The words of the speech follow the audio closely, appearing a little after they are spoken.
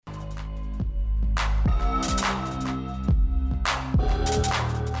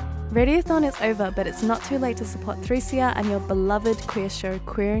Radiothon is over, but it's not too late to support 3CR and your beloved queer show,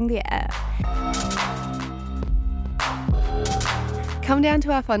 Queering the Air. Come down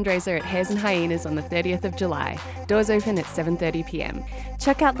to our fundraiser at Hares and Hyenas on the 30th of July. Doors open at 7:30pm.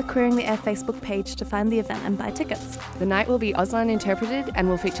 Check out the Queering the Air Facebook page to find the event and buy tickets. The night will be Auslan interpreted and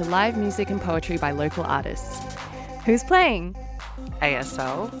will feature live music and poetry by local artists. Who's playing?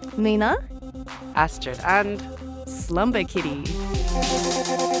 ASL, Nina? Astrid, and Slumber Kitty.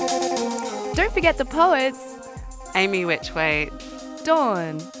 Don't forget the poets. Amy Whichway,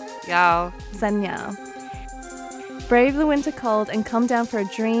 Dawn. Yao. Zenya. Brave the winter cold and come down for a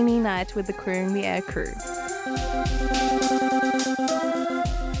dreamy night with the Queering the Air crew.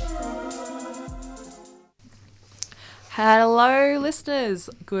 Hello, listeners.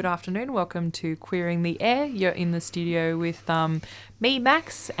 Good afternoon. Welcome to Queering the Air. You're in the studio with me,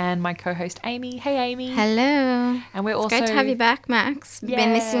 Max, and my co-host Amy. Hey, Amy. Hello. And we're It's also great to have you back, Max. We've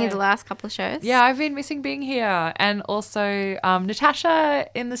been missing you the last couple of shows. Yeah, I've been missing being here, and also Natasha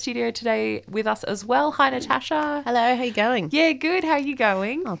in the studio today with us as well. Hi, Natasha. Hello, how you going? Yeah, good. How are you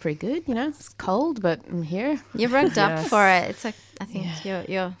going? Oh, pretty good. You know, it's cold, but I'm here. You've rugged up Yes. for it. It's like, I think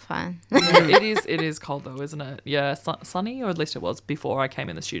you're fine. It is cold though, isn't it? Yeah, sunny, or at least it was before I came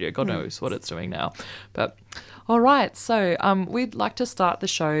in the studio. God knows what it's doing now. But all right, so we'd like to start the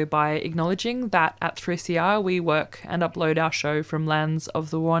show by acknowledging that at 3CR we work and upload our show from lands of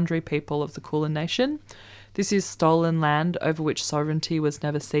the Wurundjeri people of the Kulin Nation. This is stolen land over which sovereignty was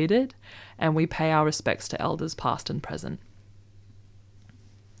never ceded, and we pay our respects to elders past and present.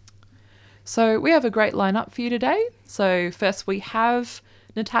 So we have a great lineup for you today. So first we have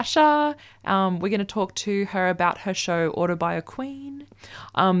Natasha. We're going to talk to her about her show Order by a Queen.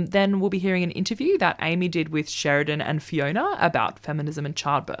 Then we'll be hearing an interview that Amy did with Sheridan and Fiona about feminism and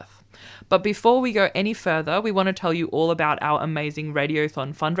childbirth. But before we go any further, we want to tell you all about our amazing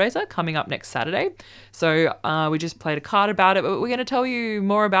Radiothon fundraiser coming up next Saturday. So we just played a card about it, but we're going to tell you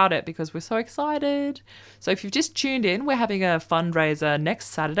more about it because we're so excited. So if you've just tuned in, we're having a fundraiser next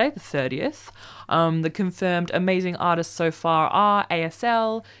Saturday, the 30th. The confirmed amazing artists so far are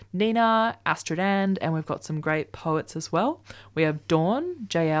ASL, Nina, Astrid, and we've got some great poets as well. We have Dawn,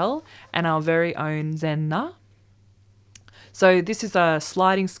 JL, and our very own Zenna. So this is a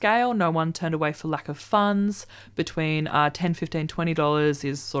sliding scale. No one turned away for lack of funds. Between $10, $15, $20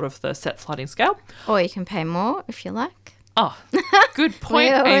 is sort of the set sliding scale. Or you can pay more if you like. Oh, good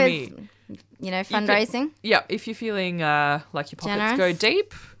point, Amy. Fundraising. If you're feeling like your pockets Generous. go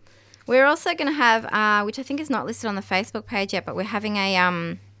deep. We're also going to have, which I think is not listed on the Facebook page yet, but we're having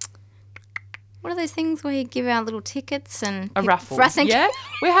a, what are those things where you give out little tickets and... A raffle. Thank you. Yeah,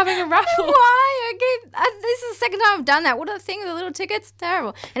 we're having a raffle. Why? This is the second time I've done that. What are the things, the little tickets?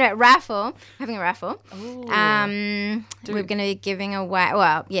 Terrible. Anyway, raffle. Having a raffle. Ooh. We're going to be giving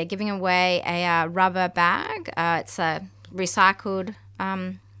away a rubber bag. It's a recycled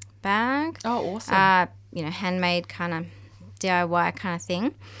bag. Oh, awesome. Handmade kind of DIY kind of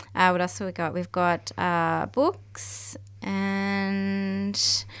thing. What else have we got? We've got books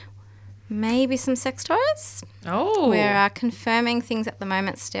and... maybe some sex toys. Oh. We're confirming things at the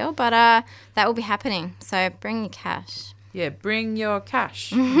moment still, but that will be happening. So bring your cash. Yeah, bring your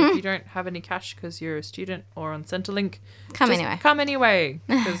cash. If you don't have any cash because you're a student or on Centrelink, Come anyway. Come anyway,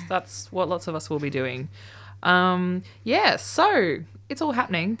 because that's what lots of us will be doing. So it's all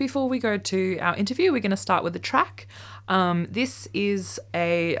happening. Before we go to our interview, we're going to start with a track. This is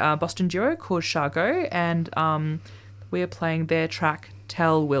a Boston duo called Chargot, and we're playing their track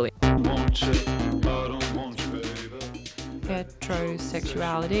Tell Willie.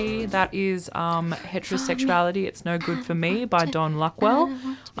 Heterosexuality. That is Heterosexuality, It's No Good For Me by Don Luckwell.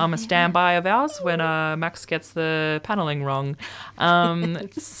 A standby of ours when Max gets the panelling wrong.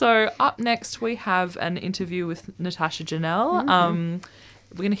 So up next we have an interview with Natasha Janelle.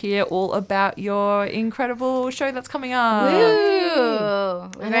 We're going to hear all about your incredible show that's coming up.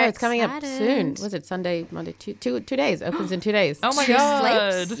 Woo! I know, it's coming up soon. Was it Sunday, Monday, two days? Opens in 2 days. Oh my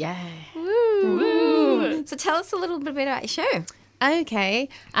God. Sleeps. Yeah. Woo. So tell us a little bit about your show. Okay.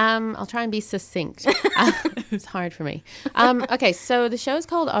 I'll try and be succinct. It's hard for me. Okay, so the show is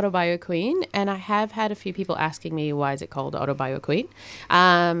called Autobio Queen, and I have had a few people asking me why is it called Autobio Queen.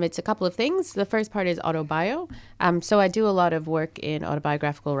 It's a couple of things. The first part is autobio. So I do a lot of work in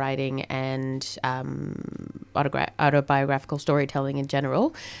autobiographical writing and autobiographical storytelling in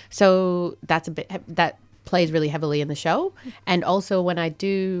general. So that plays really heavily in the show. And also when I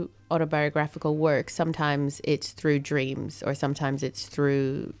do autobiographical work, sometimes it's through dreams or sometimes it's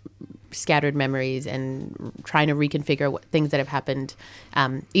through scattered memories and trying to reconfigure things that have happened,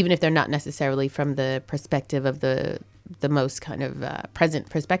 even if they're not necessarily from the perspective of the the most kind of present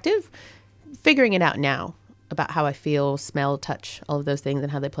perspective, figuring it out now about how I feel, smell, touch, all of those things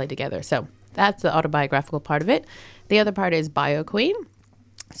and how they play together. So that's the autobiographical part of it. The other part is Bio Queen.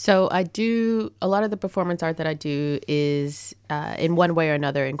 So I do, a lot of the performance art that I do is in one way or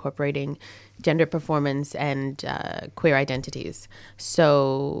another incorporating gender performance and queer identities.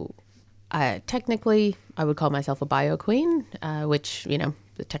 So technically, I would call myself a bio queen, which, you know,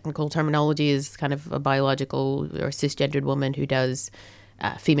 the technical terminology is kind of a biological or cisgendered woman who does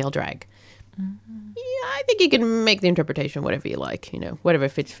female drag. Mm-hmm. Yeah, I think you can make the interpretation whatever you like, you know, whatever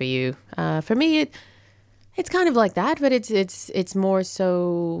fits for you. For me, it's kind of like that, but it's more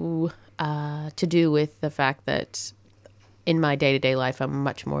so to do with the fact that in my day-to-day life, I'm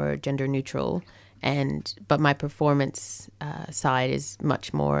much more gender neutral, but my performance side is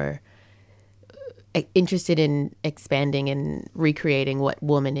much more interested in expanding and recreating what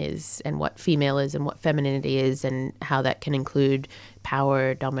woman is and what female is and what femininity is and how that can include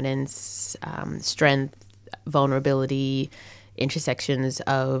power, dominance, strength, vulnerability, intersections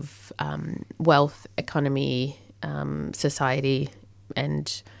of wealth, economy, society,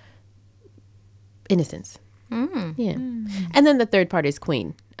 and innocence. Yeah. And then the third part is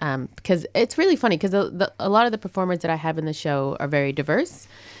queen, because it's really funny because a lot of the performers that I have in the show are very diverse.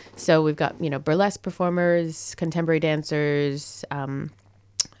 So we've got, you know, burlesque performers, contemporary dancers.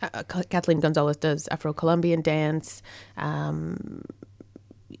 Kathleen Gonzalez does Afro-Colombian dance.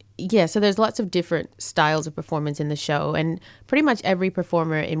 Yeah, so there's lots of different styles of performance in the show, and pretty much every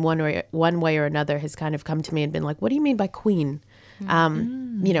performer in one way or another has kind of come to me and been like, "What do you mean by queen?" You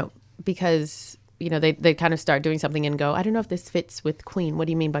know, because you know they kind of start doing something and go, "I don't know if this fits with queen. What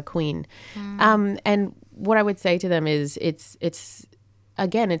do you mean by queen?" And what I would say to them is, it's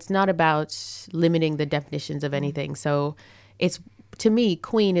again, it's not about limiting the definitions of anything. So it's, to me,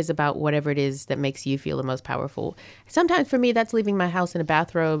 queen is about whatever it is that makes you feel the most powerful. Sometimes for me, that's leaving my house in a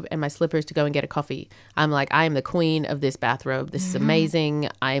bathrobe and my slippers to go and get a coffee. I'm like, I am the queen of this bathrobe. This is amazing.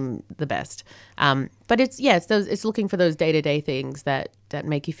 I'm the best. But it's looking for those day-to-day things that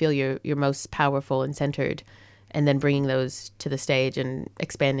make you feel your most powerful and centered, and then bringing those to the stage and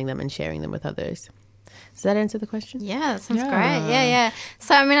expanding them and sharing them with others. Does that answer the question? Yeah, that sounds great. Yeah.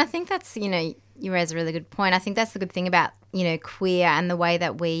 So, I mean, I think that's, you know, you raise a really good point. I think that's the good thing about, you know, queer and the way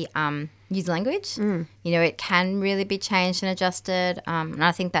that we use language. You know, it can really be changed and adjusted. And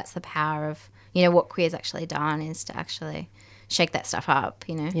I think that's the power of, you know, what queer's actually done is to actually shake that stuff up,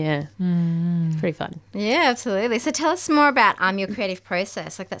 you know. Yeah. It's pretty fun. Yeah, absolutely. So tell us more about your creative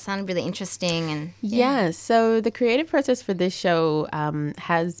process. Like, that sounded really interesting. And yeah, so the creative process for this show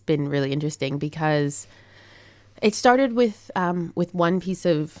has been really interesting because it started with one piece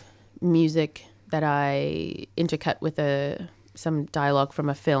of music that I intercut with some dialogue from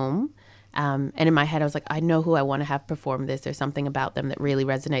a film. And in my head, I was like, I know who I want to have perform this. There's something about them that really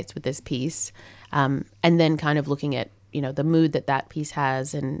resonates with this piece. And then kind of looking at, you know, the mood that piece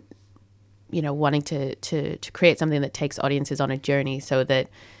has, and, you know, wanting to create something that takes audiences on a journey so that,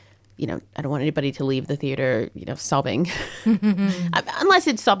 you know, I don't want anybody to leave the theater, you know, sobbing. Unless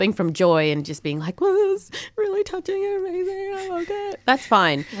it's sobbing from joy and just being like, well, this is really touching and amazing. I love it. That's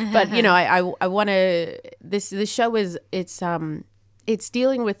fine. But, you know, I want to, this show is, it's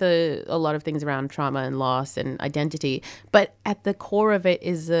dealing with a lot of things around trauma and loss and identity. But at the core of it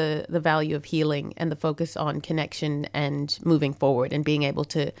is the value of healing and the focus on connection and moving forward and being able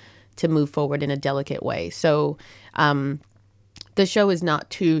to move forward in a delicate way. So, the show is not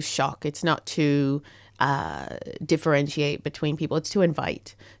to shock. It's not to differentiate between people. It's to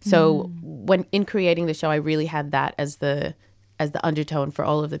invite. So when in creating the show, I really had that as the undertone for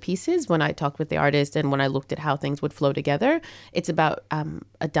all of the pieces. When I talked with the artist and when I looked at how things would flow together, it's about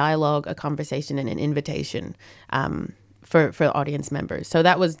a dialogue, a conversation, and an invitation for audience members. So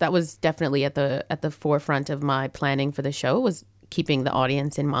that was definitely at the forefront of my planning for the show, was keeping the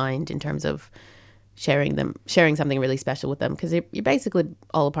audience in mind in terms of sharing something really special with them, because you're basically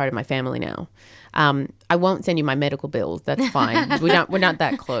all a part of my family now. I won't send you my medical bills. That's fine. We're not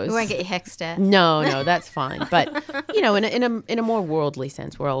that close. We won't get you hexed. No, that's fine. But you know, in a more worldly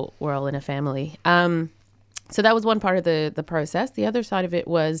sense, we're all in a family. So that was one part of the process. The other side of it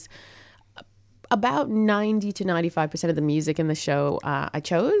was about 90 to 95% of the music in the show I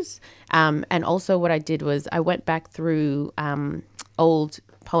chose, and also what I did was I went back through old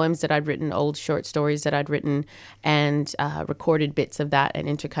poems that I'd written, old short stories that I'd written, and recorded bits of that and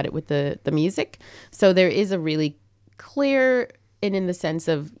intercut it with the music. So there is a really clear, and in the sense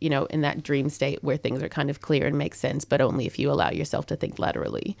of, you know, in that dream state where things are kind of clear and make sense, but only if you allow yourself to think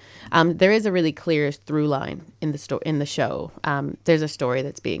laterally. There is a really clear through line in the show. There's a story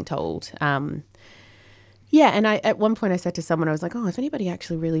that's being told. Yeah, and at one point I said to someone, I was like, "Oh, if anybody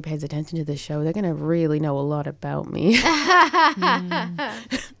actually really pays attention to this show, they're gonna really know a lot about me."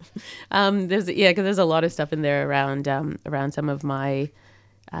 Because there's a lot of stuff in there around some of my,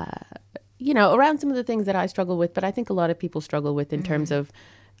 around some of the things that I struggle with, but I think a lot of people struggle with in terms of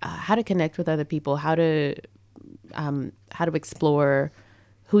how to connect with other people, how to explore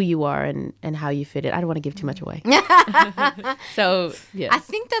who you are and how you fit it. I don't want to give too much away. So, yeah. I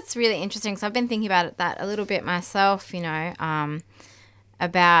think that's really interesting. So I've been thinking about that a little bit myself,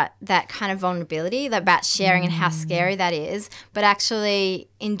 about that kind of vulnerability, about sharing and how scary that is. But actually,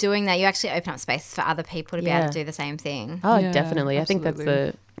 in doing that, you actually open up space for other people to be able to do the same thing. Oh, Yeah, definitely.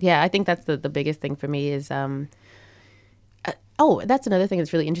 absolutely. I think that's the biggest thing for me is, that's another thing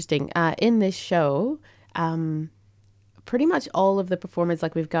that's really interesting. In this show, pretty much all of the performers,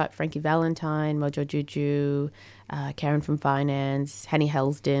 like we've got Frankie Valentine, Mojo Juju, Karen from Finance, Henny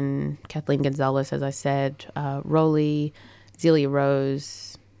Helsden, Kathleen Gonzalez, as I said, Rolly, Zelia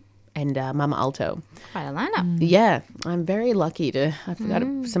Rose, and Mama Alto. Quite a lineup. Yeah, I'm very lucky I've got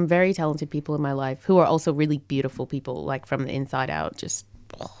some very talented people in my life who are also really beautiful people, like from the inside out. Just,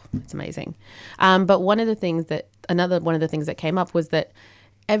 it's amazing. But one of the things that came up was that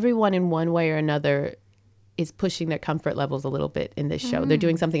everyone in one way or another is pushing their comfort levels a little bit in this show. They're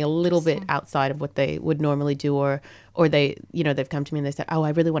doing something a little bit outside of what they would normally do, or they, they've come to me and they said, "Oh, I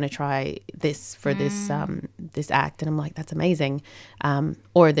really want to try this for this act," and I'm like, "That's amazing."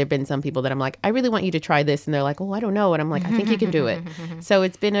 Or there've been some people that I'm like, "I really want you to try this," and they're like, "Oh, I don't know," and I'm like, "I think you can do it." So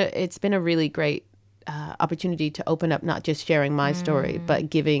it's been a really great opportunity to open up, not just sharing my story, but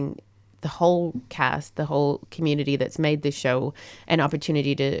giving the whole cast, the whole community that's made this show, an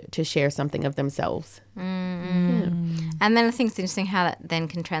opportunity to share something of themselves. And then I think it's interesting how that then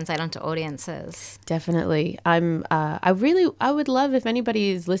can translate onto audiences. Definitely. I would love if anybody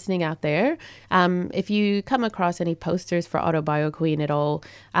is listening out there, if you come across any posters for Autobio Queen at all,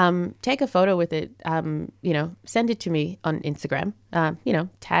 take a photo with it, send it to me on Instagram,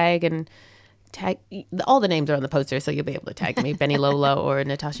 tag, all the names are on the poster, so you'll be able to tag me, Benny Lolo or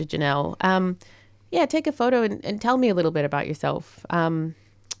Natasha Janelle. Take a photo and tell me a little bit about yourself. And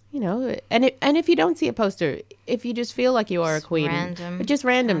if you don't see a poster, if you just feel like you are a queen, just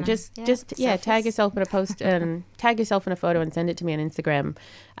random, tag yourself in a post and tag yourself in a photo and send it to me on Instagram.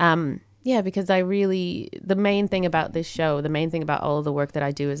 Because the main thing about this show, the main thing about all of the work that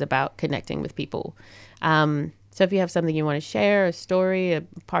I do is about connecting with people. So if you have something you want to share, a story, a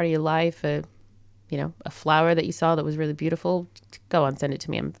part of your life, a flower that you saw that was really beautiful, go on, send it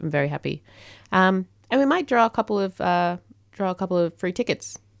to me. I'm very happy. And we might draw a couple of free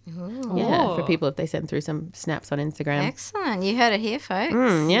tickets. Ooh. Yeah, for people if they send through some snaps on Instagram. Excellent. You heard it here, folks.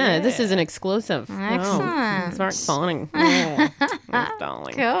 This is an exclusive. Excellent. Start signing.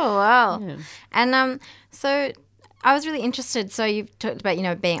 Darling. Cool. Wow. Yeah. And so I was really interested. So you've talked about,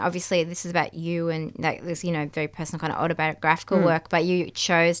 being, obviously this is about you and like this, very personal kind of autobiographical work, but you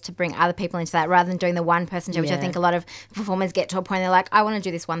chose to bring other people into that rather than doing the one person show, which I think a lot of performers get to a point they're like, I want to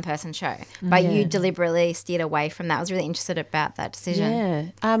do this one person show. But you deliberately steered away from that. I was really interested about that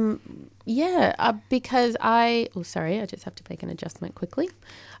decision. Because I just have to make an adjustment quickly.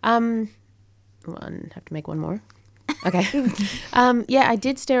 Have to make one more. Okay. I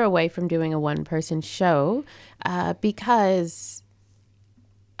did steer away from doing a one-person show because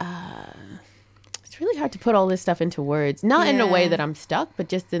it's really hard to put all this stuff into words. Not in a way that I'm stuck, but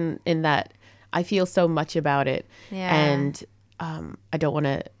just in that I feel so much about it, and I don't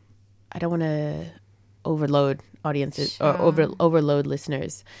want to overload audiences or overload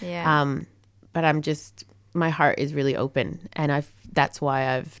listeners. But my heart is really open, and that's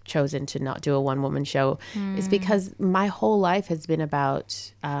why I've chosen to not do a one-woman show, is because my whole life has been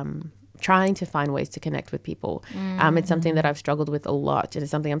about trying to find ways to connect with people. It's something that I've struggled with a lot, and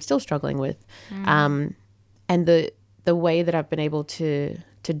it's something I'm still struggling with. And the way that I've been able to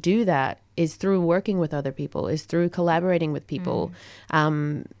do is through working with other people, is through collaborating with people,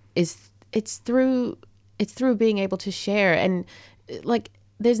 it's through being able to share. And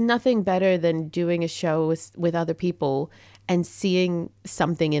there's nothing better than doing a show with other people and seeing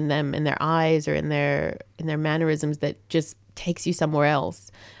something in them, in their eyes or in their mannerisms that just takes you somewhere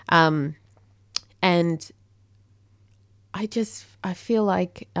else. And I feel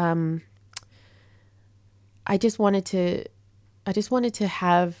like I just wanted to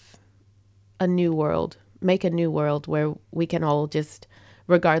have a new world, make a new world where we can all just,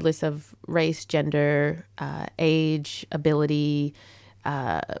 regardless of race, gender, age, ability,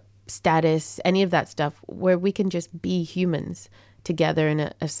 status, any of that stuff, where we can just be humans together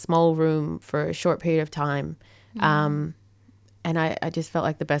in a small room for a short period of time, And I just felt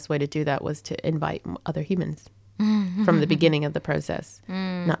like the best way to do that was to invite other humans from the beginning of the process,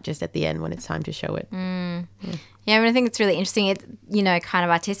 not just at the end when it's time to show it. Yeah, I mean, I think it's really interesting. It, you know, kind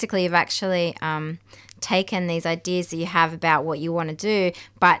of artistically, you've actually taken these ideas that you have about what you want to do,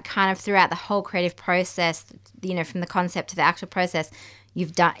 but kind of throughout the whole creative process, you know, from the concept to the actual process,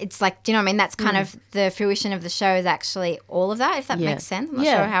 you've done. It's like, do you know what I mean? That's kind of the fruition of the show is actually all of that. If that makes sense, I'm not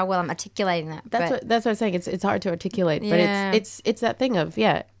sure how well I'm articulating that. That's what I'm saying. It's hard to articulate, but it's that thing of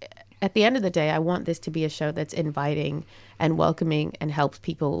At the end of the day, I want this to be a show that's inviting and welcoming and helps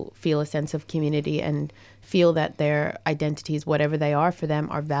people feel a sense of community and feel that their identities, whatever they are for them,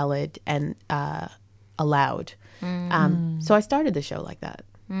 are valid and allowed. So I started the show like that.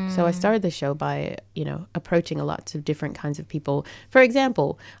 So I started the show by, you know, approaching lots of different kinds of people. For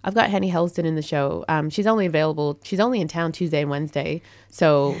example, I've got Henny Helston in the show. She's only in town Tuesday and Wednesday.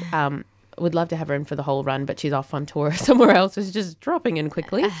 So would love to have her in for the whole run, but she's off on tour somewhere else. So she's just dropping in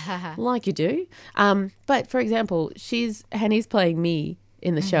quickly, like you do. But for example, Henny's playing me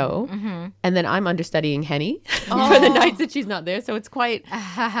in the show, and then I'm understudying Henny for the nights that she's not there. So it's quite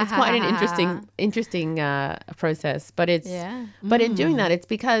an interesting process. But but in doing that, it's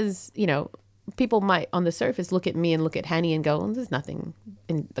because, you know, people might on the surface look at me and look at Henny and go, well, there's nothing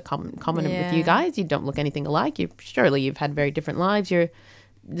in the common with you guys. You don't look anything alike. You've had very different lives.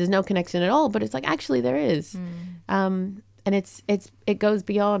 There's no connection at all, but it's like, actually there is. And it goes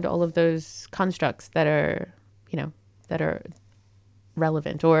beyond all of those constructs that are, you know, that are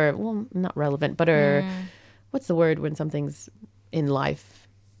relevant or, well, not relevant, but are, what's the word when something's in life?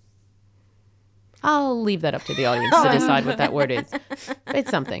 I'll leave that up to the audience to decide what that word is.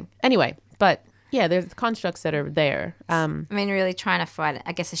 It's something. Anyway, but yeah, there's constructs that are there. I mean, really trying to find,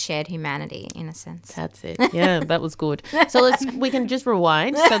 I guess, a shared humanity in a sense. That's it. Yeah, that was good. So we can just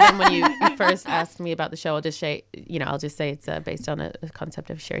rewind. So then when you first asked me about the show, I'll just say it's based on a concept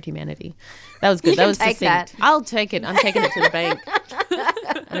of shared humanity. That was good. You that can was take succinct. that. I'll take it. I'm taking it to the bank.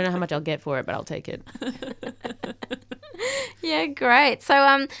 I don't know how much I'll get for it, but I'll take it. Yeah, great.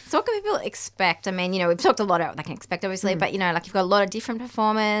 So what can people expect? I mean, you know, we've talked a lot about what they can expect, obviously, but, you know, like you've got a lot of different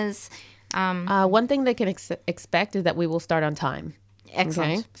performers. One thing they can expect is that we will start on time.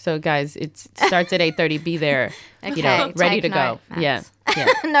 Excellent. Okay? So, guys, it starts at 8:30. Be there, you know, Okay, ready take to note, go. Yeah.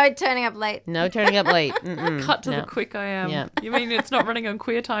 No turning up late. No turning up late. Mm-mm. Cut to No. the quick I am. Yeah. You mean it's not running on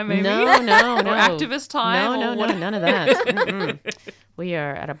queer time, maybe? No. Or activist time? No, or what? none of that. Mm-mm. We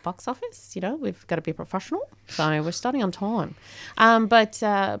are at a box office, you know, we've got to be professional. So we're starting on time.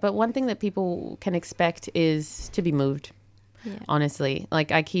 But one thing that people can expect is to be moved, honestly.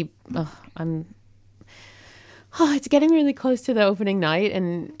 Like it's getting really close to the opening night,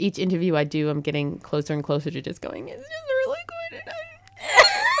 and each interview I do, I'm getting closer and closer to just going, it's just really good.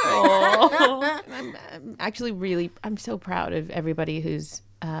 I'm actually I'm so proud of everybody who's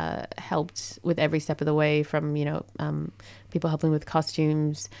helped with every step of the way, from, you know, people helping with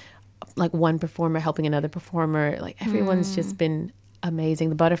costumes, like one performer helping another performer. Like everyone's just been amazing.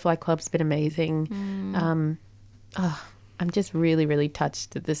 The Butterfly Club's been amazing. I'm just really, really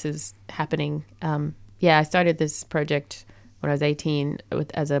touched that this is happening. I started this project when I was 18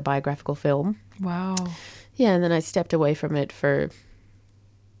 as a biographical film. Wow. Yeah, and then I stepped away from it for,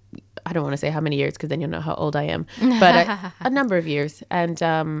 I don't want to say how many years, because then you'll know how old I am, but a number of years. And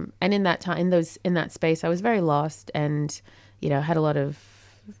in that time, in that space, I was very lost, and, you know, had a lot of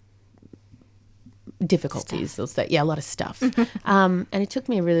difficulties. A lot of stuff. And it took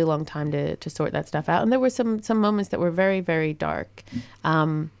me a really long time to sort that stuff out. And there were some moments that were very, very dark.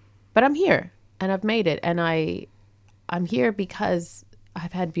 But I'm here, and I've made it, and I'm here because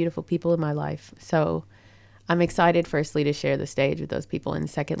I've had beautiful people in my life. So I'm excited, firstly, to share the stage with those people, and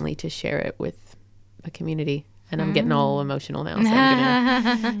secondly, to share it with a community. And I'm getting all emotional now, so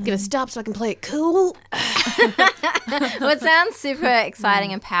I'm gonna stop so I can play it cool. Well, it sounds super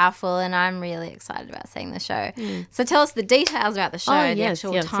exciting and powerful, and I'm really excited about seeing the show. So tell us the details about the show, the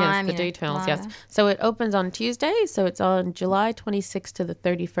actual time. The details, yes. So it opens on Tuesday, so it's on July 26th to the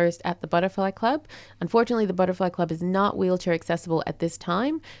 31st at the Butterfly Club. Unfortunately, the Butterfly Club is not wheelchair accessible at this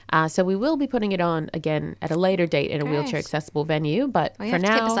time, so we will be putting it on again at a later date in a wheelchair accessible venue. But you for have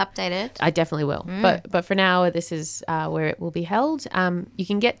now, to keep us updated. I definitely will. But for now, this is where it will be held. You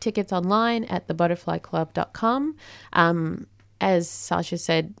can get tickets online at thebutterflyclub.com. As Sasha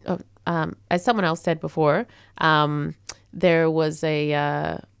said, as someone else said before, there was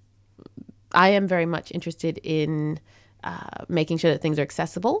I am very much interested in making sure that things are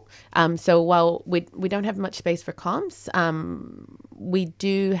accessible. So while we don't have much space for comps, we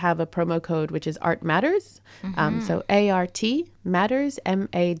do have a promo code, which is Art Matters. So ART Matters,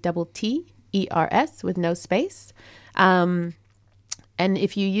 MATTERS with no space. And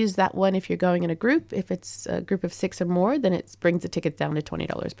if you use that one, if you're going in a group, if it's a group of 6 or more, then it brings the tickets down to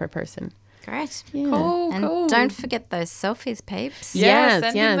 $20 per person. Great. Yeah. And don't forget those selfies, peeps. Yeah,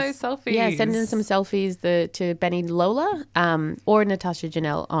 send in those selfies. Yeah, send in some selfies to Benny Lola or Natasha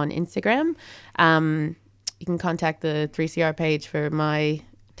Janelle on Instagram. You can contact the 3CR page for my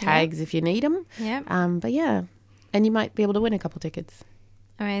tags if you need them. Yeah. But yeah, and you might be able to win a couple tickets.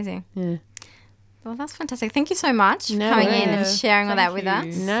 Amazing. Yeah. Well, that's fantastic. Thank you so much for No coming in worries. and sharing all that with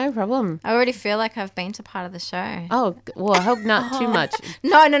us. No problem. I already feel like I've been to part of the show. Oh, well, I hope not too much.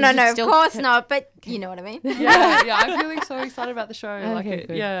 No, should of still- course not. But you know what I mean. Yeah, I'm feeling so excited about the show. Okay,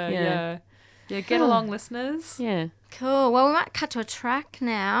 good. Yeah. Get along, listeners. Yeah. Cool. Well, we might cut to a track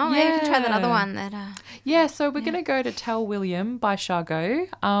now. Maybe you can try that other Yeah. one that. Yeah, so we're going to go to Tell William by Chargo.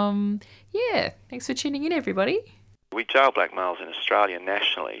 Thanks for tuning in, everybody. We jail black males in Australia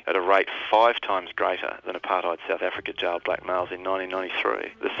nationally at a rate 5 times greater than apartheid South Africa jailed black males in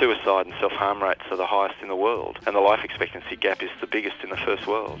 1993. The suicide and self-harm rates are the highest in the world, and the life expectancy gap is the biggest in the first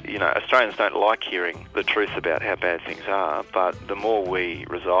world. You know, Australians don't like hearing the truth about how bad things are, but the more we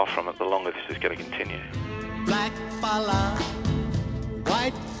resolve from it, the longer this is going to continue. Black fella,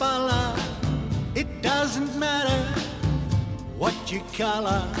 white fella, it doesn't matter what your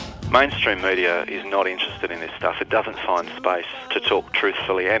colour. Mainstream media is not interested in this stuff. It doesn't find space to talk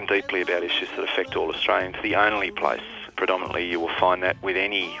truthfully and deeply about issues that affect all Australians. The only place predominantly you will find that with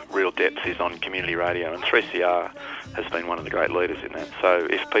any real depth is on community radio, and 3CR has been one of the great leaders in that. So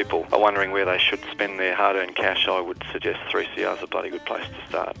if people are wondering where they should spend their hard-earned cash, I would suggest 3CR is a bloody good place to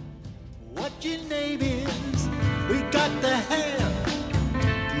start. What your name is, we got the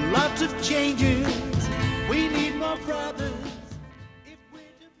hair, lots of changes, we need more brothers.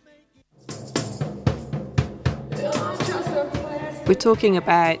 We're talking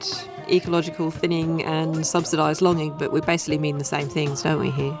about ecological thinning and subsidised longing, but we basically mean the same things, don't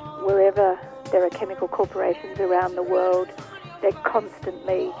we, here? Wherever there are chemical corporations around the world, they're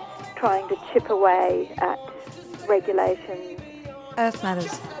constantly trying to chip away at regulations. Earth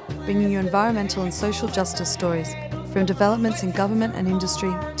Matters, bringing you environmental and social justice stories, from developments in government and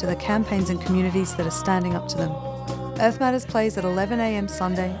industry to the campaigns and communities that are standing up to them. Earth Matters plays at 11 a.m.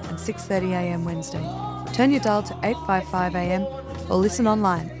 Sunday and 6:30 a.m. Wednesday. Turn your dial to 855 AM or listen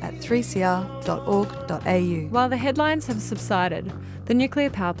online at 3cr.org.au. While the headlines have subsided, the nuclear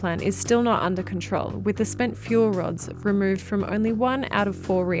power plant is still not under control, with the spent fuel rods removed from only 1 out of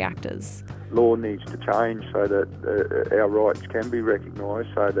 4 reactors. Law needs to change so that our rights can be recognised,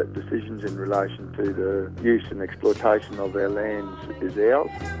 so that decisions in relation to the use and exploitation of our lands is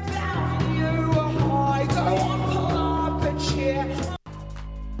ours.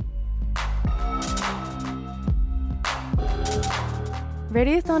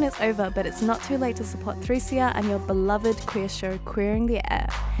 Radiothon is over, but it's not too late to support 3CR and your beloved queer show, Queering the Air.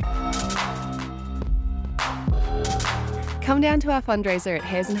 Come down to our fundraiser at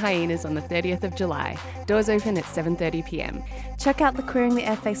Hares and Hyenas on the 30th of July. Doors open at 7:30 p.m. Check out the Queering the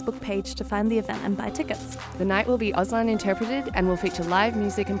Air Facebook page to find the event and buy tickets. The night will be Auslan interpreted and will feature live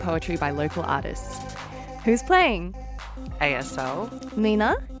music and poetry by local artists. Who's playing? ASL,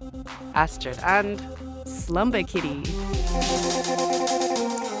 Nina, Astrid, and Slumber Kitty.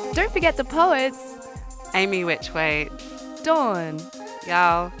 Don't forget the poets. Amy Whichway, Dawn.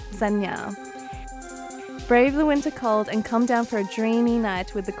 Yao, Zanya. Brave the winter cold and come down for a dreamy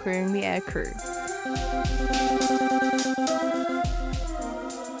night with the Queering the Air crew.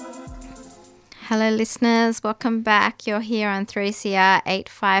 Hello, listeners. Welcome back. You're here on 3CR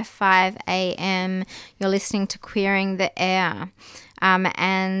 855 AM. You're listening to Queering the Air.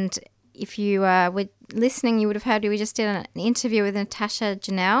 And if you were listening, you would have heard we just did an interview with Natasha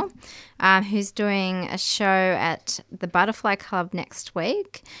Janelle, who's doing a show at the Butterfly Club next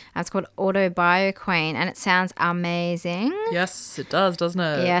week. It's called Autobioqueen, and it sounds amazing. Yes, it does, doesn't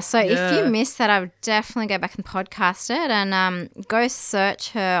it? Yeah, so if you missed that, I would definitely go back and podcast it and go search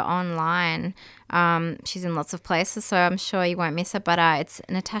her online. She's in lots of places, so I'm sure you won't miss it. But it's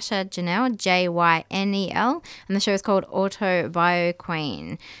Natasha Janelle, Jynel, and the show is called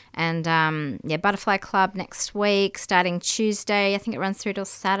Autobioqueen. And Butterfly Club next week, starting Tuesday. I think it runs through till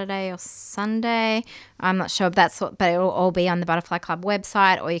Saturday or Sunday. I'm not sure, but it will all be on the Butterfly Club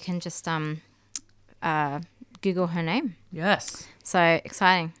website, or you can just Google her name. Yes. So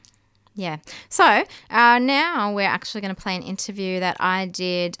exciting. Yeah. So now we're actually going to play an interview that I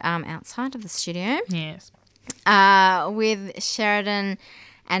did outside of the studio. Yes. With Sheridan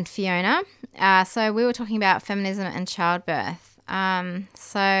and Fiona. So we were talking about feminism and childbirth.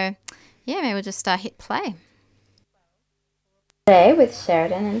 Maybe we'll just hit play. Today with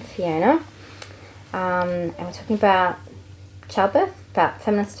Sheridan and Fiona. And we're talking about childbirth about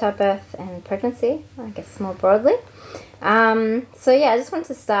feminist childbirth and pregnancy, I guess more broadly. So yeah, I just wanted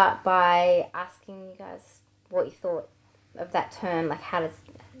to start by asking you guys what you thought of that term. Like, I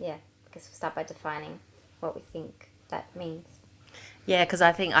guess we'll start by defining what we think that means. Yeah, because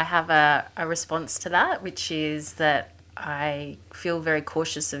I think I have a response to that, which is that I feel very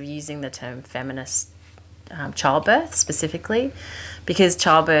cautious of using the term feminist childbirth specifically, because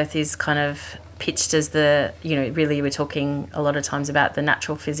childbirth is kind of pitched as really we're talking a lot of times about the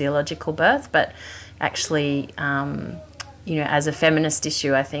natural physiological birth, but actually, as a feminist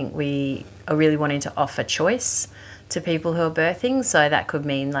issue, I think we are really wanting to offer choice to people who are birthing. So that could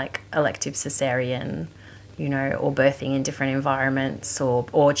mean like elective cesarean, or birthing in different environments,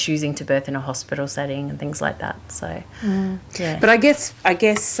 or choosing to birth in a hospital setting and things like that. So, yeah. But I guess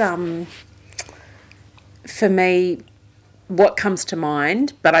for me, what comes to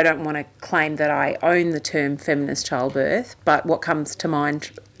mind, but I don't want to claim that I own the term feminist childbirth, but what comes to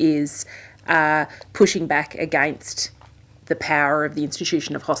mind is pushing back against the power of the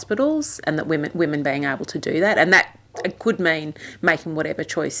institution of hospitals, and that women being able to do that. And that it could mean making whatever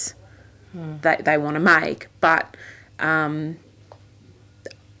choice they want to make. But I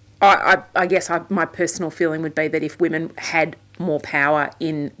guess my personal feeling would be that if women had more power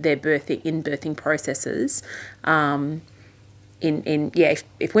in their birthing processes,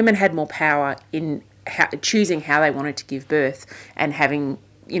 if women had more power in choosing how they wanted to give birth and having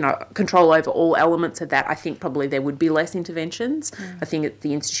control over all elements of that, I think probably there would be less interventions. I think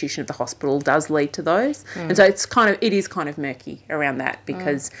the institution of the hospital does lead to those, and so it is kind of murky around that,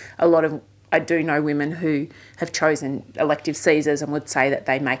 because I do know women who have chosen elective Caesars and would say that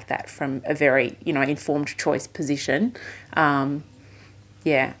they make that from a very informed choice position. But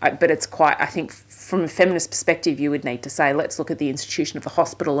it's quite, I think from a feminist perspective, you would need to say, let's look at the institution of the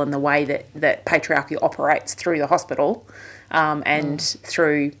hospital and the way that patriarchy operates through the hospital, and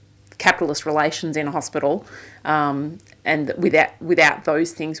through capitalist relations in a hospital, and without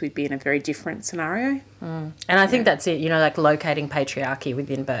those things, we'd be in a very different scenario. And I think that's it, like locating patriarchy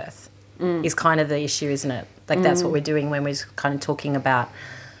within birth is kind of the issue, isn't it? Like that's what we're doing when we're kind of talking about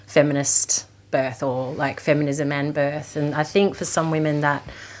feminist birth or like feminism and birth. And I think for some women that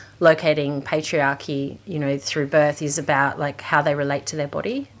locating patriarchy, through birth is about like how they relate to their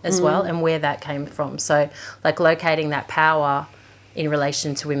body as well, and where that came from. So like locating that power in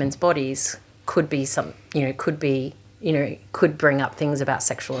relation to women's bodies could be could bring up things about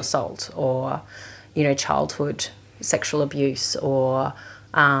sexual assault or, childhood sexual abuse, or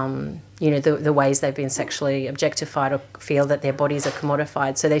the ways they've been sexually objectified, or feel that their bodies are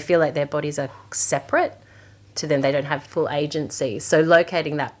commodified. So they feel like their bodies are separate to them. They don't have full agency. So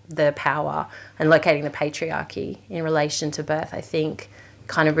locating the power and locating the patriarchy in relation to birth, I think,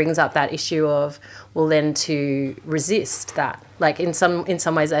 kind of brings up that issue of, well, then to resist that. Like in some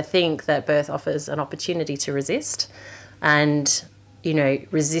ways, I think that birth offers an opportunity to resist, and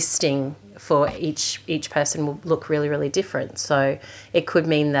resisting for each person will look really, really different. So it could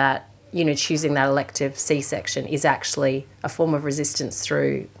mean that choosing that elective C-section is actually a form of resistance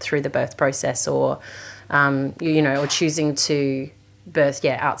through the birth process, or or choosing to birth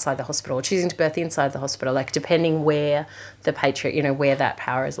outside the hospital, or choosing to birth inside the hospital, like depending where the where that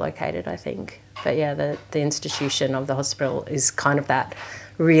power is located, I think. But the institution of the hospital is kind of that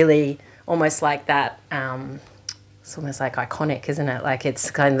really almost like that. It's almost like iconic, isn't it? Like it's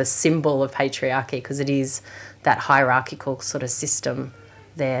kind of the symbol of patriarchy, because it is that hierarchical sort of system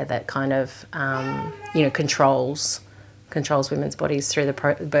there that kind of controls women's bodies through the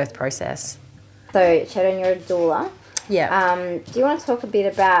birth process. So, Sharon, you're a doula. Yeah. Do you want to talk a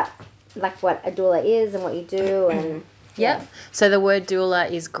bit about like what a doula is and what you do? And yeah. So the word doula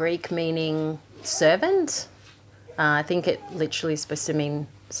is Greek, meaning servant. I think it literally is supposed to mean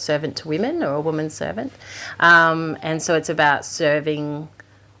servant to women, or a woman's servant. And so it's about serving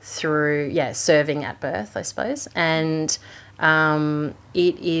at birth, I suppose. And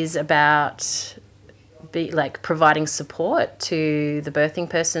it is about providing support to the birthing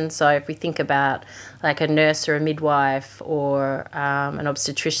person. So if we think about like a nurse or a midwife, or an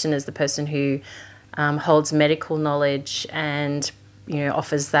obstetrician as the person who holds medical knowledge and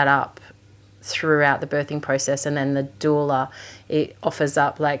offers that up throughout the birthing process, and then the doula, it offers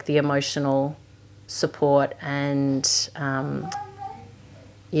up like the emotional support and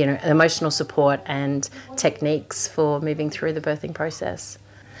emotional support and techniques for moving through the birthing process.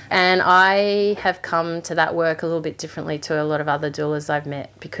 And I have come to that work a little bit differently to a lot of other doulas I've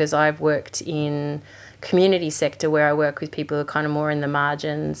met, because I've worked in community sector where I work with people who are kind of more in the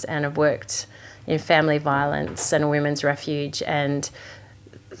margins, and I've worked in family violence and a women's refuge, and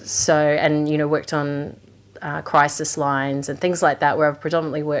worked on crisis lines and things like that, where I've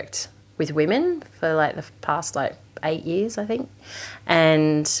predominantly worked with women for like the past 8 years, I think,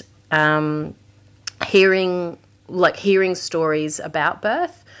 and hearing stories about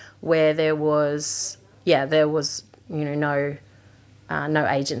birth where there was no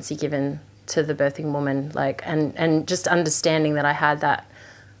agency given to the birthing woman, and just understanding that I had that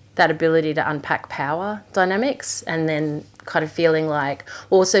ability to unpack power dynamics, and then kind of feeling like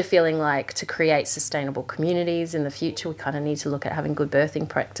to create sustainable communities in the future, we kind of need to look at having good birthing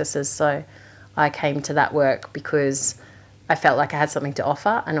practices. So I came to that work because I felt like I had something to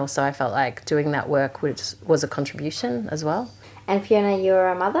offer, and also I felt like doing that work was a contribution as well. And Fiona, you're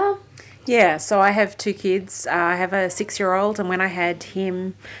a mother? Yeah, so I have 2 kids. I have a 6-year-old, and when I had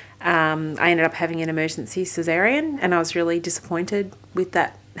him, I ended up having an emergency cesarean, and I was really disappointed with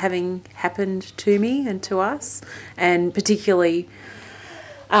that having happened to me and to us, and particularly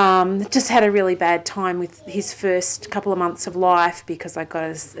just had a really bad time with his first couple of months of life because I got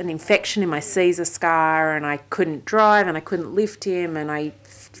an infection in my Caesar scar, and I couldn't drive and I couldn't lift him, and I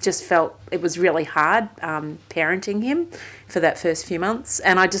just felt it was really hard parenting him for that first few months,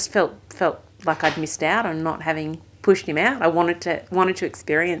 and I just felt like I'd missed out on not having pushed him out. I wanted to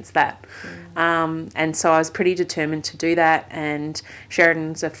experience that, and so I was pretty determined to do that. And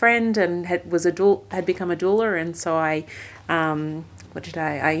Sheridan's a friend and had become a doula, and so I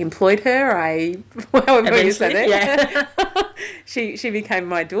employed her. However you say that. Yeah. she became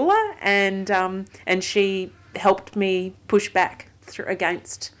my doula, and she helped me push back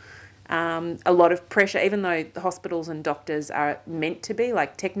against a lot of pressure, even though the hospitals and doctors are meant to be,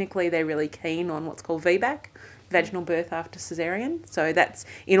 technically they're really keen on what's called VBAC, vaginal birth after cesarean. So that's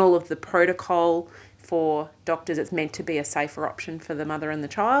in all of the protocol for doctors. It's meant to be a safer option for the mother and the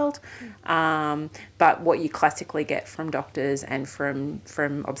child. But what you classically get from doctors and from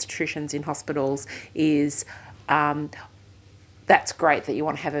obstetricians in hospitals is that's great that you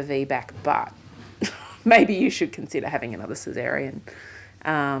want to have a VBAC, but maybe you should consider having another cesarean.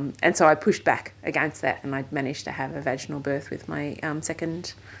 And so I pushed back against that, and I managed to have a vaginal birth with my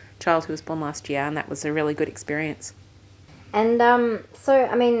second child, who was born last year, and that was a really good experience. And so,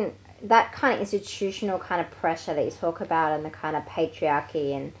 I mean, that kind of institutional kind of pressure that you talk about, and the kind of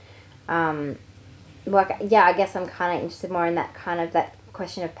patriarchy, and I guess I'm kind of interested more in that kind of that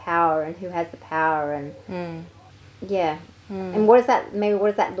question of power and who has the power, and and what does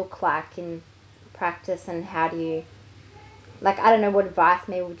that look like in practice, and how do you, I don't know, what advice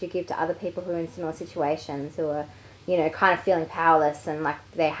maybe would you give to other people who are in similar situations, who are, kind of feeling powerless, and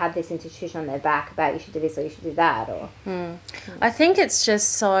they have this institution on their back about you should do this or you should do that, or. I think it's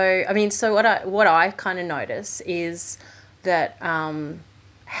just so what I kind of notice is that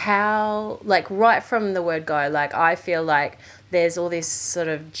how, right from the word go, I feel like there's all this sort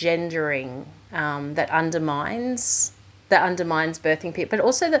of gendering that undermines birthing people, but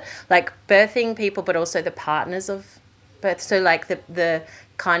also birthing people, but also the partners of birth. So the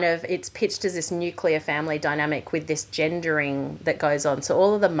kind of, it's pitched as this nuclear family dynamic with this gendering that goes on. So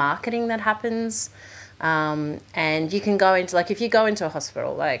all of the marketing that happens, and you can go into, if you go into a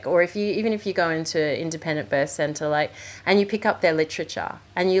hospital, or if you go into independent birth centre, and you pick up their literature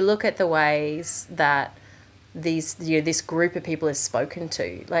and you look at the ways that this group of people is spoken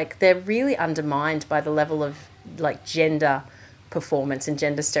to, they're really undermined by the level of gender performance and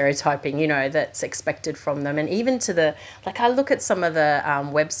gender stereotyping, that's expected from them. And even to the, I look at some of the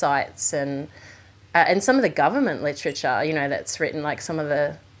websites and some of the government literature, that's written,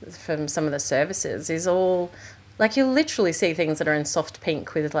 from some of the services is all, you literally see things that are in soft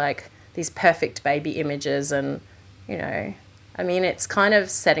pink with these perfect baby images, and, it's kind of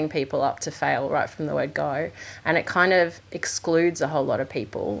setting people up to fail right from the word go, and it kind of excludes a whole lot of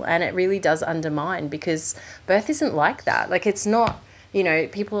people, and it really does undermine, because birth isn't like that. It's not,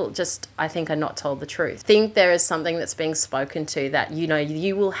 people just, I think, are not told the truth. I think there is something that's being spoken to that,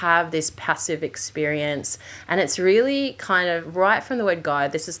 you will have this passive experience, and it's really kind of right from the word go,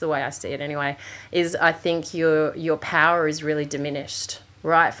 this is the way I see it anyway, is I think your power is really diminished.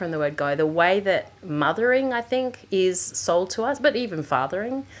 Right from the word go. The way that mothering, I think, is sold to us, but even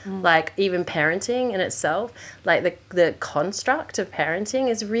fathering, even parenting in itself, the construct of parenting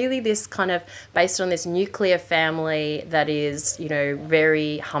is really this kind of based on this nuclear family that is,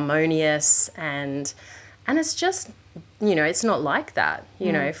 very harmonious, and it's just, it's not like that.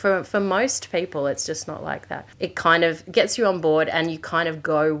 For most people, it's just not like that. It kind of gets you on board, and you kind of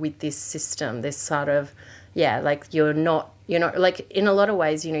go with this system, this sort of, you're not, in a lot of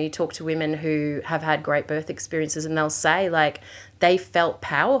ways, you talk to women who have had great birth experiences, and they'll say, they felt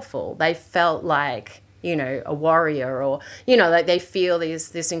powerful. They felt like, you know, a warrior, or, you know, like they feel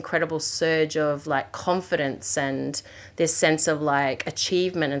this incredible surge of like confidence and this sense of like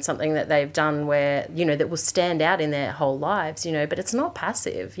achievement and something that they've done where, you know, that will stand out in their whole lives, you know, but it's not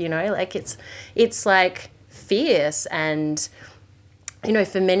passive, you know, like it's like fierce. And, you know,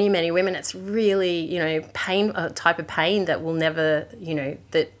 for many, many women, it's really, you know, a type of pain that will never, you know,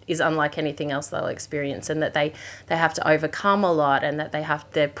 that is unlike anything else they'll experience, and that they have to overcome a lot, and that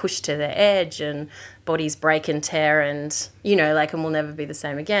they're pushed to their edge, and bodies break and tear, and, you know, like, and will never be the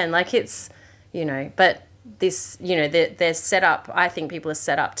same again. Like, it's, you know, but this, you know, they're set up, I think people are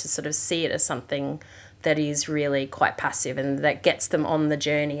set up to sort of see it as something that is really quite passive, and that gets them on the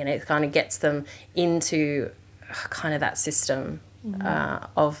journey, and it kind of gets them into kind of that system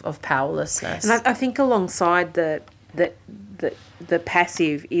of powerlessness. And I think alongside the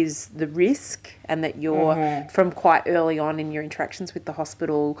passive is the risk, and that you're from quite early on in your interactions with the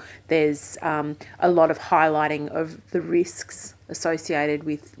hospital, there's a lot of highlighting of the risks associated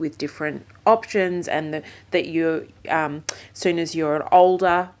with different options, and that you soon as you're an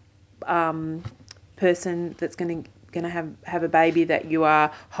older person that's going to have a baby, that you are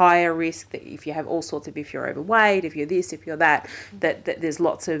higher risk, that if you have all sorts of, if you're overweight, if you're this, if you're that there's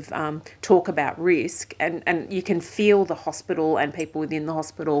lots of talk about risk, and you can feel the hospital and people within the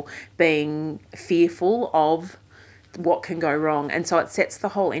hospital being fearful of what can go wrong. And so it sets the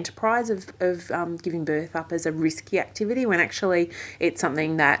whole enterprise of giving birth up as a risky activity, when actually it's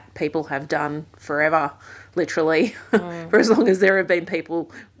something that people have done forever, literally, for as long as there have been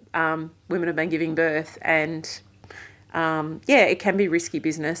people, women have been giving birth. And it can be risky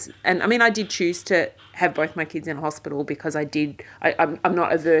business. And I mean, I did choose to have both my kids in a hospital because I'm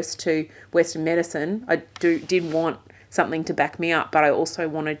not averse to Western medicine. I did want something to back me up, but I also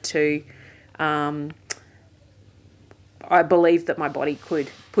wanted to, I believed that my body could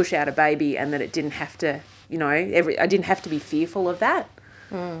push out a baby, and that it didn't have to, you know, I didn't have to be fearful of that.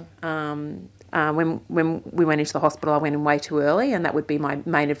 When we went into the hospital, I went in way too early, and that would be my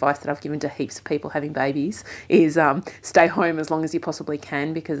main advice that I've given to heaps of people having babies is stay home as long as you possibly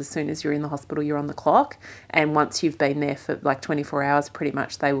can, because as soon as you're in the hospital, you're on the clock. And once you've been there for like 24 hours, pretty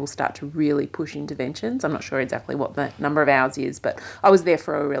much, they will start to really push interventions. I'm not sure exactly what the number of hours is, but I was there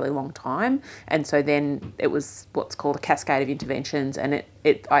for a really long time. And so then it was what's called a cascade of interventions, and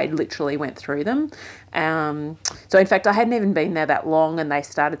I literally went through them. So in fact, I hadn't even been there that long, and they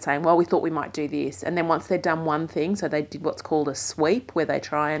started saying, well, we thought we might do this. And then once they'd done one thing, so they did what's called a sweep, where they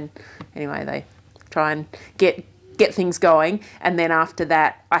try and get things going. And then after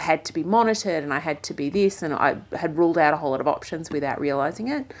that, I had to be monitored, and I had to be this, and I had ruled out a whole lot of options without realising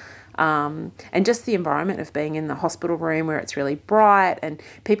it. And just the environment of being in the hospital room where it's really bright, and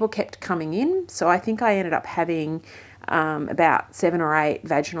people kept coming in. So I think I ended up having about 7 or 8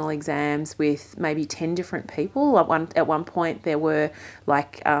 vaginal exams with maybe 10 different people. At one point there were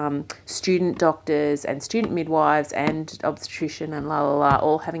like student doctors and student midwives and obstetrician and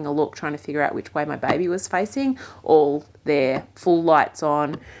all having a look, trying to figure out which way my baby was facing, all there, full lights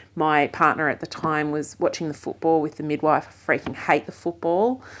on. My partner at the time was watching the football with the midwife. I freaking hate the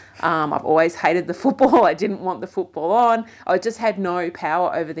football. I've always hated the football. I didn't want the football on. I just had no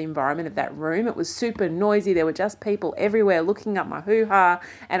power over the environment of that room. It was super noisy. There were just people everywhere looking up my hoo-ha,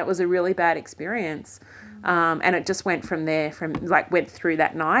 and it was a really bad experience. And it just went from there, went through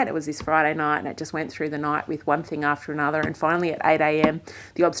that night. It was this Friday night, and it just went through the night with one thing after another. And finally at 8 a.m,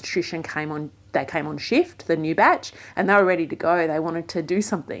 the obstetrician came on shift, the new batch, and they were ready to go. They wanted to do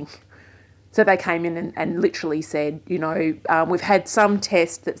something. So they came in and literally said, you know, we've had some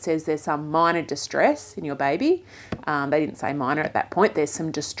test that says there's some minor distress in your baby. They didn't say minor at that point. There's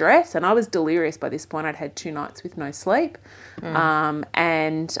some distress. And I was delirious by this point. I'd had 2 nights with no sleep.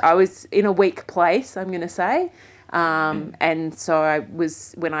 And I was in a weak place, I'm going to say. And so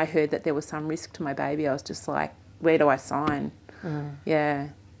when I heard that there was some risk to my baby, I was just like, where do I sign? Yeah.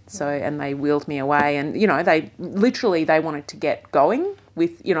 So, and they wheeled me away, and, you know, they wanted to get going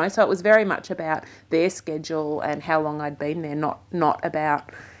with, you know, so it was very much about their schedule and how long I'd been there, not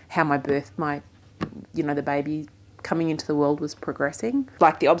about how the baby coming into the world was progressing.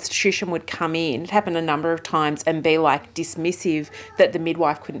 Like the obstetrician would come in, it happened a number of times, and be like dismissive that the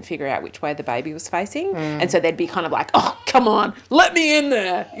midwife couldn't figure out which way the baby was facing. And so they'd be kind of like, oh, come on, let me in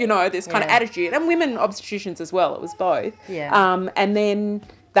there, you know, this kind of attitude. And women obstetricians as well, it was both. And then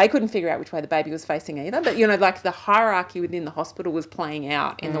they couldn't figure out which way the baby was facing either. But, you know, like the hierarchy within the hospital was playing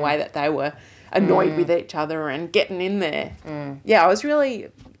out in the way that they were annoyed with each other and getting in there. Yeah, I was really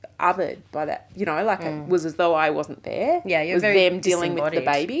othered by that, you know, like it was as though I wasn't there. Yeah, you're it was very them dealing with the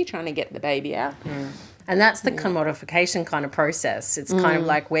disembodied. baby, trying to get the baby out. And that's the commodification kind of process. It's kind of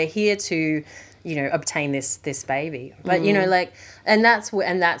like we're here to obtain this baby. But like, and that's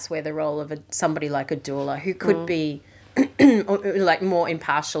where the role of somebody like a doula who could be like more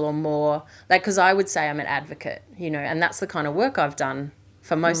impartial or more like, because I would say I'm an advocate, and that's the kind of work I've done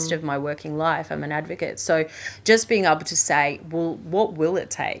for most of my working life. I'm an advocate. So just being able to say, well, what will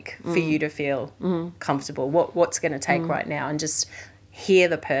it take for you to feel comfortable? What's going to take right now? And just hear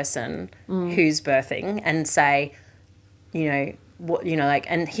the person who's birthing and say,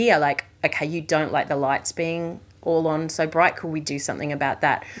 and hear like, okay, you don't like the lights being all on so bright. Could we do something about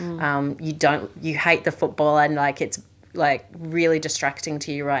that? You hate the football and like it's like really distracting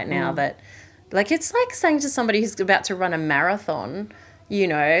to you right now that like it's like saying to somebody who's about to run a marathon,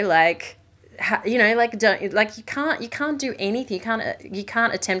 like don't, like you can't do anything, you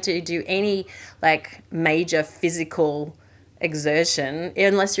can't attempt to do any like major physical exertion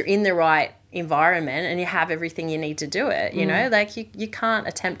unless you're in the right environment and you have everything you need to do it, like you can't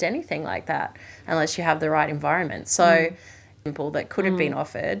attempt anything like that unless you have the right environment. So simple that could have been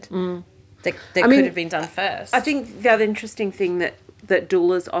offered that could have been done first. I think the other interesting thing that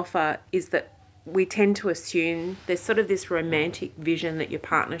doulas offer is that we tend to assume there's sort of this romantic vision that your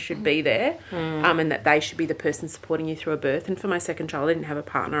partner should be there and that they should be the person supporting you through a birth. And for my second child, I didn't have a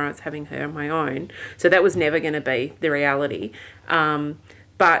partner. I was having her on my own. So that was never going to be the reality.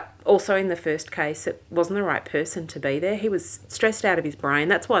 But also in the first case, it wasn't the right person to be there. He was stressed out of his brain.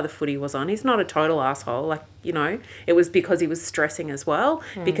 That's why the footy was on. He's not a total asshole. Like, it was because he was stressing as well,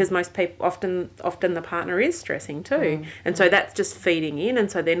 because most people, often the partner is stressing too. And so that's just feeding in. And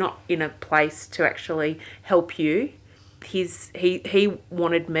so they're not in a place to actually help you. He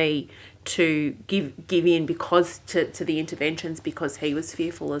wanted me to give in because to the interventions because he was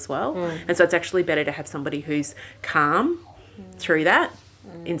fearful as well. And so it's actually better to have somebody who's calm through that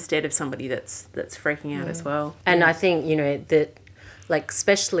instead of somebody that's freaking out as well. And I think, that like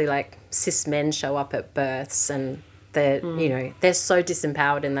especially like cis men show up at births and they're they're so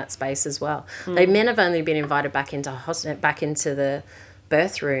disempowered in that space as well. Like men have only been invited back into the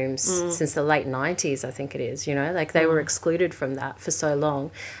birth rooms since the late 90s, I think it is, like they were excluded from that for so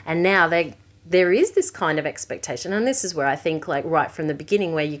long. And now there is this kind of expectation, and this is where I think like right from the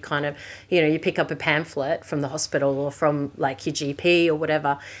beginning where you kind of, you pick up a pamphlet from the hospital or from like your GP or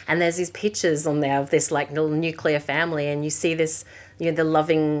whatever, and there's these pictures on there of this like little nuclear family, and you see this, the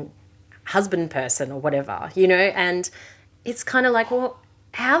loving husband person or whatever, and it's kind of like, well,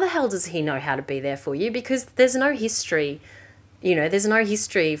 how the hell does he know how to be there for you? Because there's no history, there's no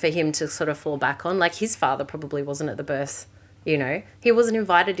history for him to sort of fall back on. Like his father probably wasn't at the birth. He wasn't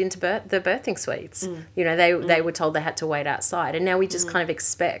invited into the birthing suites. They were told they had to wait outside, and now we just kind of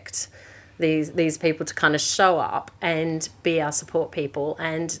expect these people to kind of show up and be our support people,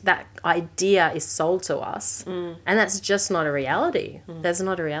 and that idea is sold to us, and that's just not a reality. That's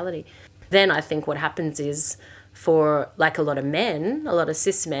not a reality. Then I think what happens is for like a lot of men, a lot of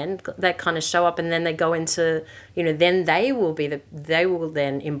cis men, they kind of show up and then they go into, then they will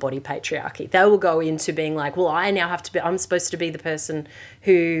then embody patriarchy. They will go into being like, well, I now have to be, I'm supposed to be the person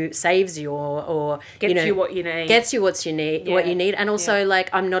who saves you or gets you what you need. Gets you what you need. And also like,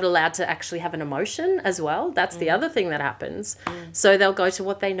 I'm not allowed to actually have an emotion as well. That's the other thing that happens. So they'll go to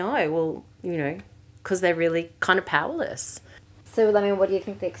what they know. Well, because they're really kind of powerless. So, what do you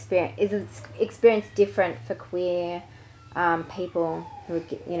think the experience is? Experience different for queer people who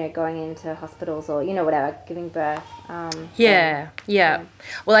are, going into hospitals or whatever, giving birth? Yeah.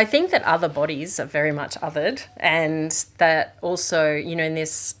 Well, I think that other bodies are very much othered, and that also, in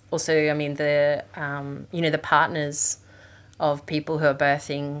this also, the partners of people who are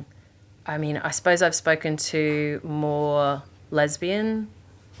birthing. I suppose I've spoken to more lesbian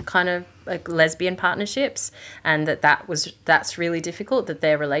kind of like lesbian partnerships, and that's really difficult, that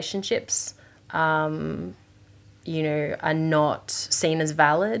their relationships are not seen as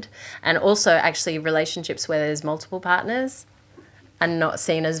valid, and also actually relationships where there's multiple partners are not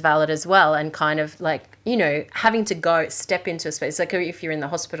seen as valid as well, and kind of like having to step into a space like if you're in the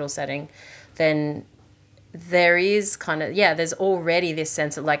hospital setting, then there is kind of there's already this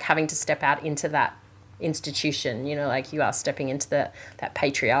sense of like having to step out into that institution, like you are stepping into that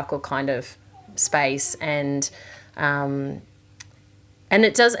patriarchal kind of space, and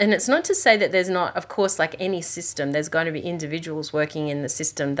it's not to say that there's not, of course, like any system, there's going to be individuals working in the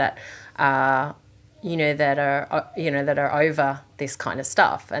system that are that are over this kind of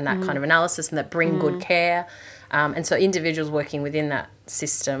stuff and that kind of analysis, and that bring good care, and so individuals working within that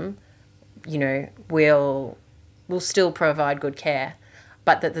system will still provide good care,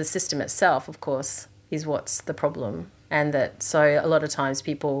 but that the system itself, of course, is what's the problem. And that so a lot of times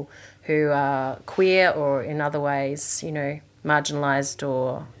people who are queer or in other ways, marginalised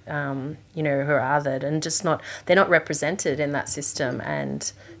or, who are othered and they're not represented in that system,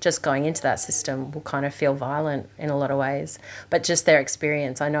 and just going into that system will kind of feel violent in a lot of ways. But just their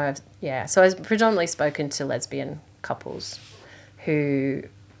experience, I know, so I've predominantly spoken to lesbian couples who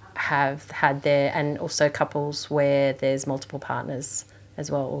have had and also couples where there's multiple partners as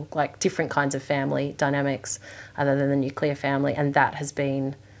well, like different kinds of family dynamics other than the nuclear family, and that has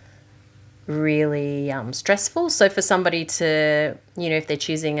been really stressful. So for somebody to, if they're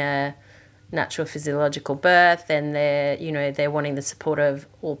choosing a natural physiological birth, then they're wanting the support of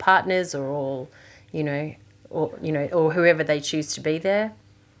all partners or all, or whoever they choose to be there,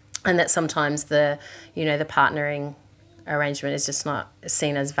 and that sometimes the partnering arrangement is just not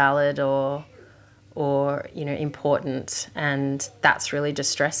seen as valid or important, and that's really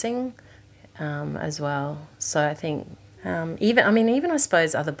distressing as well. So I think even I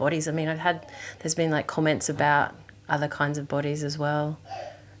suppose other bodies. There's been like comments about other kinds of bodies as well,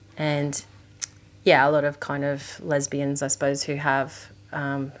 and a lot of kind of lesbians, I suppose, who have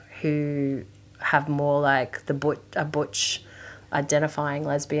more like a butch identifying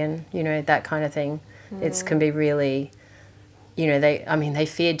lesbian, that kind of thing. It can be really, they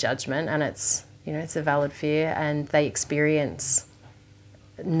fear judgment, and it's a valid fear, and they experience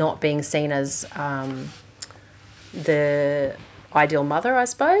not being seen as the ideal mother, I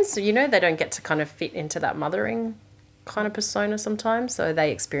suppose. They don't get to kind of fit into that mothering kind of persona sometimes, so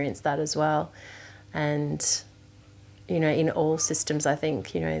they experience that as well. And, in all systems, I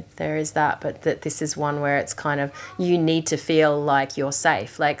think, there is that, but that this is one where it's kind of, you need to feel like you're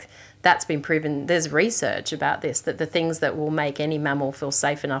safe. Like, that's been proven. There's research about this, that the things that will make any mammal feel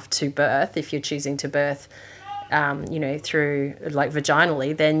safe enough to birth, if you're choosing to birth, through like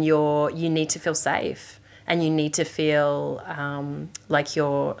vaginally, then you need to feel safe. And you need to feel like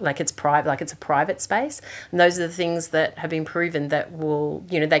it's private, like it's a private space. And those are the things that have been proven that will,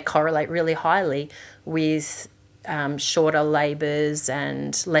 they correlate really highly with shorter labours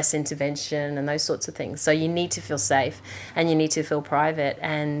and less intervention and those sorts of things. So you need to feel safe and you need to feel private.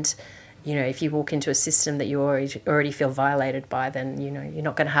 And, if you walk into a system that you already feel violated by, then, you're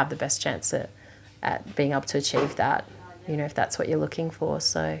not going to have the best chance at being able to achieve that, if that's what you're looking for.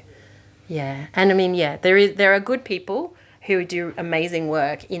 So... yeah, and there are good people who do amazing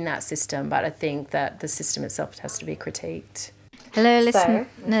work in that system, but I think that the system itself has to be critiqued. Hello,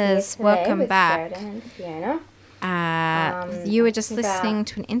 listeners. Welcome back. You were just listening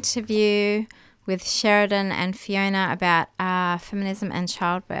to an interview with Sheridan and Fiona about feminism and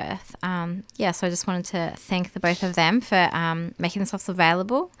childbirth. So I just wanted to thank the both of them for making themselves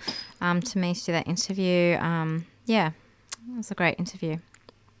available to me to do that interview. It was a great interview.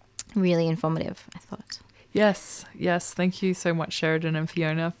 Really informative, I thought. Yes. Thank you so much, Sheridan and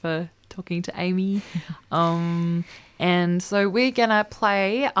Fiona, for talking to Amy. And so we're going to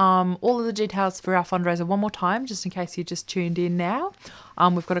play all of the details for our fundraiser one more time, just in case you just tuned in now.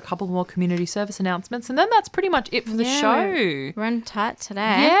 We've got a couple more community service announcements, and then that's pretty much it for the show. Run tight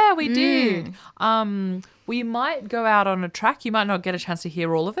today. Yeah, we did. We might go out on a track. You might not get a chance to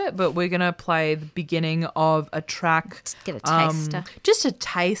hear all of it, but we're going to play the beginning of a track. Just get a taster. Just a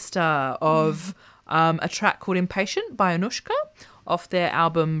taster of a track called Impatient by Anushka off their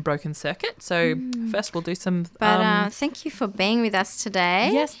album Broken Circuit. So first we'll do some... But thank you for being with us today.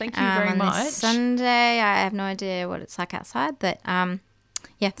 Yes, thank you very much. This Sunday, I have no idea what it's like outside, but...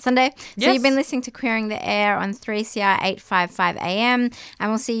 Sunday. Yes. So you've been listening to Queering the Air on 3CR 855 AM, and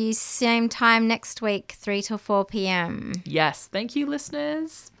we'll see you same time next week, 3 till 4 PM. Yes. Thank you,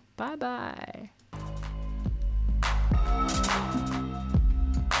 listeners. Bye-bye.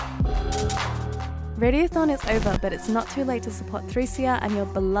 Radiothon is over, but it's not too late to support 3CR and your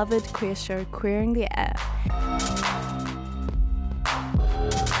beloved queer show, Queering the Air.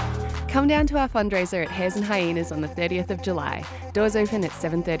 Come down to our fundraiser at Hares and Hyenas on the 30th of July. Doors open at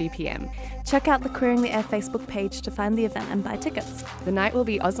 7:30 PM. Check out the Queering the Air Facebook page to find the event and buy tickets. The night will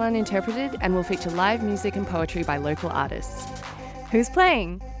be Auslan interpreted and will feature live music and poetry by local artists. Who's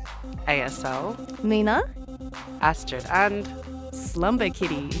playing? ASL, Nina, Astrid, and Slumber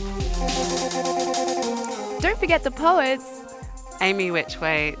Kitty. Don't forget the poets. Amy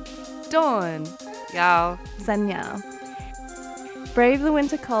Whichwaite, Dawn, Yao, Zanya. Brave the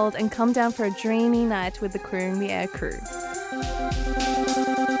winter cold and come down for a dreamy night with the Queering the Air crew.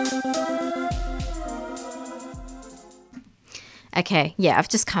 Okay, yeah, I've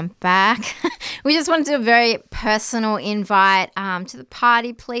just come back. We just want to do a very personal invite to the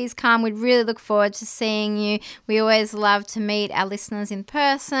party. Please come. We'd really look forward to seeing you. We always love to meet our listeners in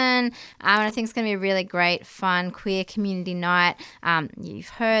person. And I think it's going to be a really great, fun, queer community night. You've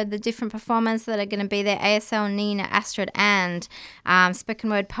heard the different performers that are going to be there. ASL, Nina, Astrid, and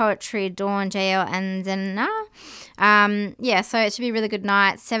spoken word poetry, Dawn, JL, and Zena. So it should be a really good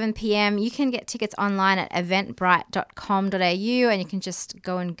night. 7 p.m. You can get tickets online at eventbrite.com.au, and you can just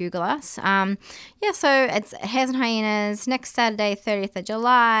go and Google us. So it's Hares and Hyenas next Saturday, 30th of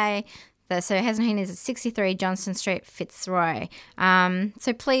July. So Hares and Hyenas is at 63 Johnston Street, Fitzroy.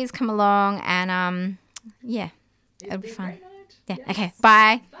 So please come along and it'll be fun. Yeah. Okay.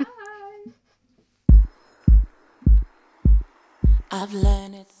 Bye. I've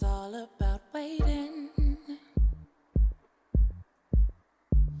learned it's all about waiting,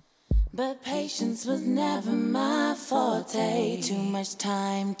 but patience was never my forte. Too much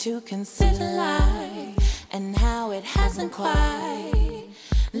time to consider life and how it hasn't quite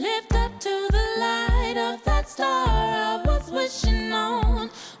lived up to the light of that star I was wishing on.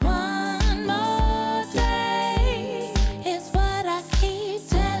 One more day is what I keep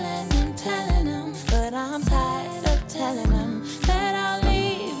telling them, but I'm tired of telling them that I'll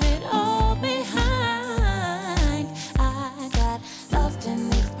leave it all behind. I got lost in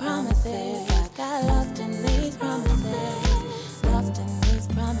these promises. I got lost in these promises. Lost in these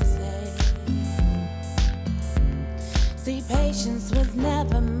promises. See, patience was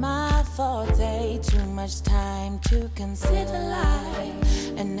never my forte. Too much time to consider life